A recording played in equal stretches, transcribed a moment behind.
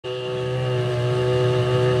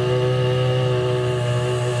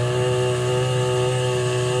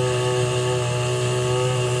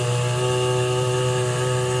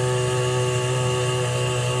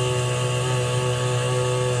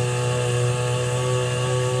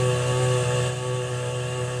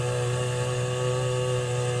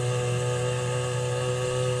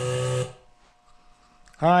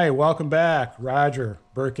Hi, welcome back. Roger,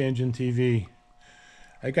 Bourke Engine TV.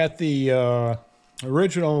 I got the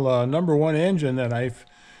original #1 engine that I've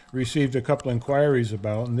received a couple inquiries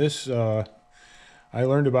about, and this I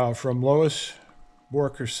learned about from Lois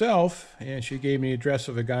Bourke herself, and she gave me the address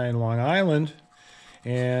of a guy in Long Island,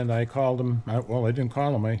 and I called him. Well, I didn't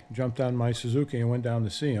call him. I jumped on my Suzuki and went down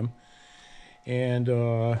to see him, and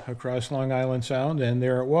across Long Island Sound, and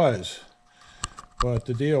there it was. But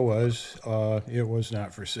the deal was, it was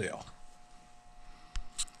not for sale.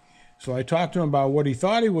 So I talked to him about what he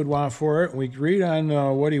thought he would want for it, and we agreed on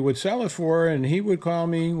what he would sell it for, and he would call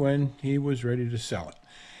me when he was ready to sell it.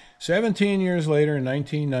 17 years later, in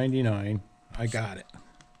 1999, I got it.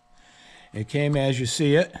 It came as you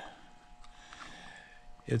see it.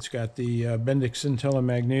 It's got the Bendix scintilla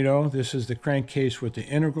magneto. This is the crankcase with the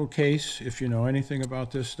integral case, if you know anything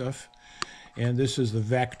about this stuff. And this is the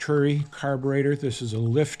Vecturi carburetor. This is a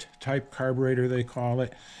lift type carburetor, they call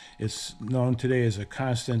it. It's known today as a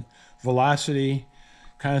constant velocity,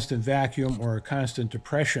 constant vacuum, or a constant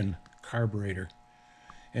depression carburetor.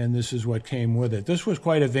 And this is what came with it. This was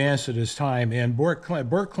quite advanced at its time, and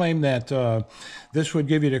Bourke claimed that this would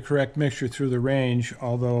give you the correct mixture through the range,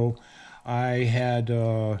 although I had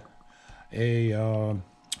a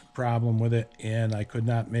problem with it, and I could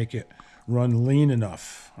not make it run lean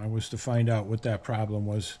enough. I was to find out what that problem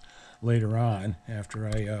was later on after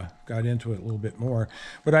I got into it a little bit more.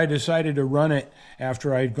 But I decided to run it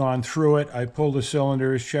after I'd gone through it. I pulled the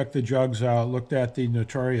cylinders, checked the jugs out, looked at the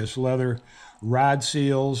notorious leather rod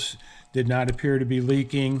seals, did not appear to be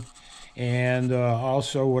leaking. And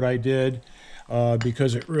also what I did,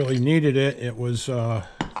 because it really needed it, it was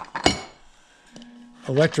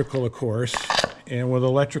electrical, of course. And with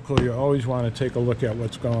electrical, you always want to take a look at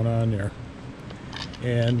what's going on there.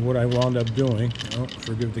 And what I wound up doing, oh,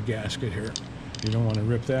 forgive the gasket here. You don't want to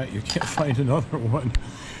rip that. You can't find another one.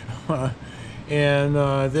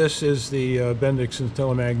 This is the Bendix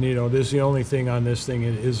scintilla magneto. This is the only thing on this thing.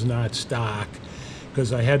 It is not stock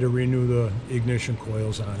because I had to renew the ignition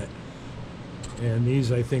coils on it. And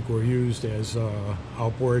these, I think, were used as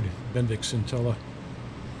outboard Bendix scintilla.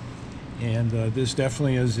 And this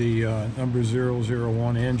definitely is the number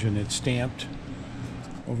 001 engine. It's stamped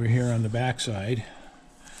over here on the backside.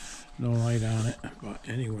 No light on it, but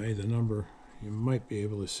anyway, the number, you might be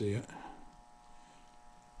able to see it.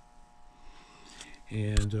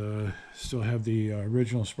 And still have the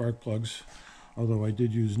original spark plugs, although I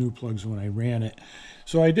did use new plugs when I ran it.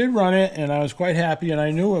 So I did run it, and I was quite happy, and I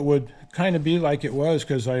knew it would kind of be like it was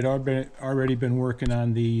because I'd already been working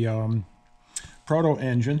on the proto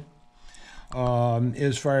engine.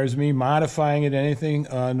 As far as me modifying it, anything,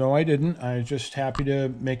 no, I didn't. I was just happy to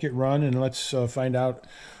make it run, and let's find out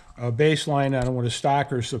a baseline on what a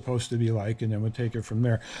stocker is supposed to be like, and then we'll take it from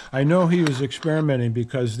there. I know he was experimenting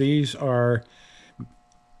because these are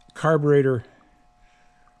carburetor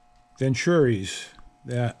Venturis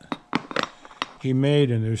that he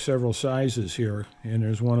made, and there's several sizes here, and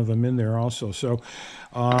there's one of them in there also. So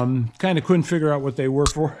kind of couldn't figure out what they were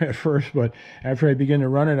for at first, but after I began to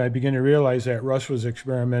run it, I began to realize that Russ was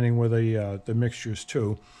experimenting with the mixtures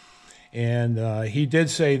too. And he did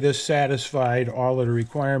say this satisfied all of the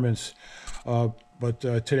requirements, but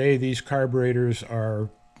today these carburetors are,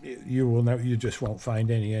 you just won't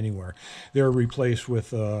find any anywhere. They're replaced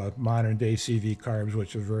with modern day CV carbs,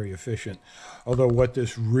 which are very efficient. Although what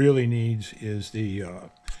this really needs is the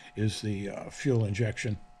fuel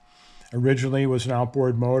injection. Originally it was an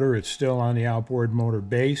outboard motor. It's still on the outboard motor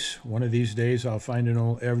base. One of these days I'll find an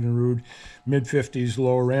old Evinrude mid-50s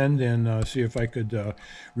lower end and see if I could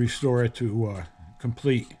restore it to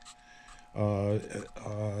complete as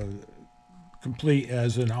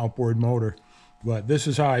an outboard motor. But this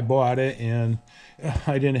is how I bought it, and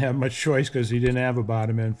I didn't have much choice because he didn't have a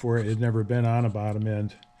bottom end for it. It had never been on a bottom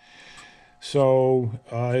end. So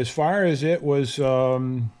as far as it was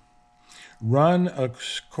run,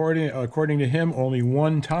 according to him, only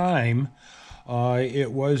one time,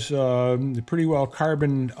 it was pretty well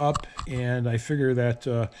carboned up, and I figure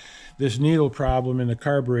that this needle problem in the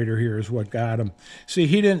carburetor here is what got him. See,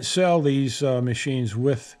 he didn't sell these machines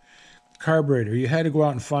with carburetor. You had to go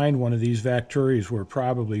out and find one of these Vecturis, were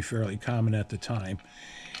probably fairly common at the time.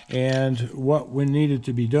 And what needed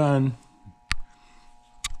to be done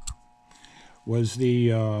was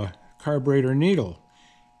the carburetor needle.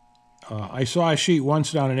 I saw a sheet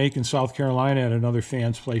once down in Aiken, South Carolina at another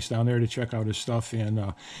fan's place down there to check out his stuff,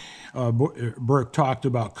 and Bourke talked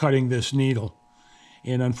about cutting this needle.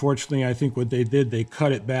 And unfortunately, I think what they did, they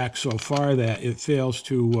cut it back so far that it fails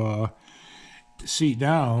to seat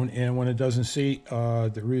down, and when it doesn't seat,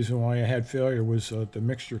 the reason why I had failure was the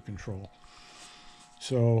mixture control.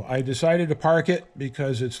 So I decided to park it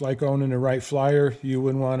because it's like owning a Wright Flyer. You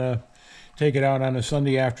wouldn't want to take it out on a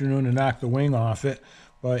Sunday afternoon and knock the wing off it.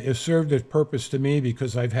 But it served its purpose to me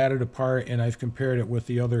because I've had it apart and I've compared it with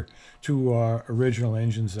the other two original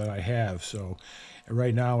engines that I have. So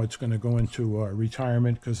right now it's going to go into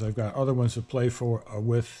retirement because I've got other ones to play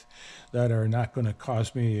with that are not going to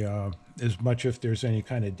cost me as much if there's any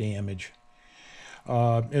kind of damage.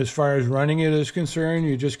 As far as running it is concerned,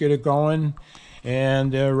 you just get it going,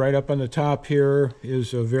 and right up on the top here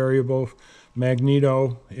is a variable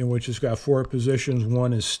magneto in which it's got 4 positions.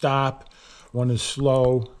 One is stop, one is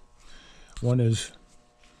slow, one is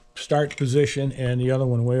start position, and the other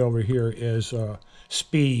one way over here is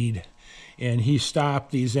speed. And he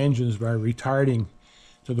stopped these engines by retarding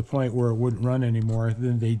to the point where it wouldn't run anymore.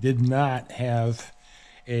 Then they did not have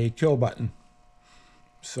a kill button.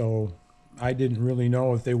 So I didn't really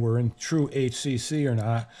know if they were in true HCC or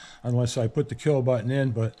not unless I put the kill button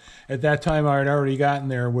in. But at that time I had already gotten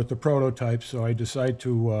there with the prototype, so I decided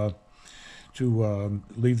to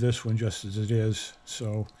leave this one just as it is.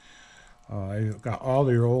 So I got all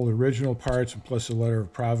the old original parts and plus a letter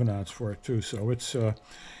of provenance for it too. So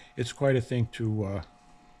it's quite a thing to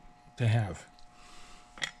have.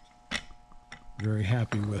 Very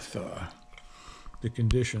happy with the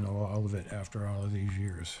condition of all of it after all of these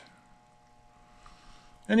years.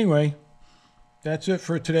 Anyway, that's it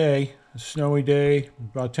for today. A snowy day,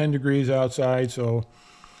 about 10 degrees outside, so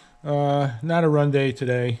not a run day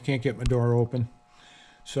today. Can't get my door open.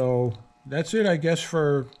 So that's it, I guess,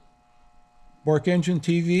 for Bourke Engine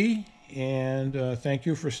TV. And thank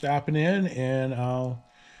you for stopping in, and I'll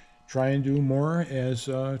try and do more as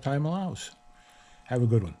time allows. Have a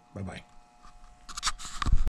good one. Bye-bye.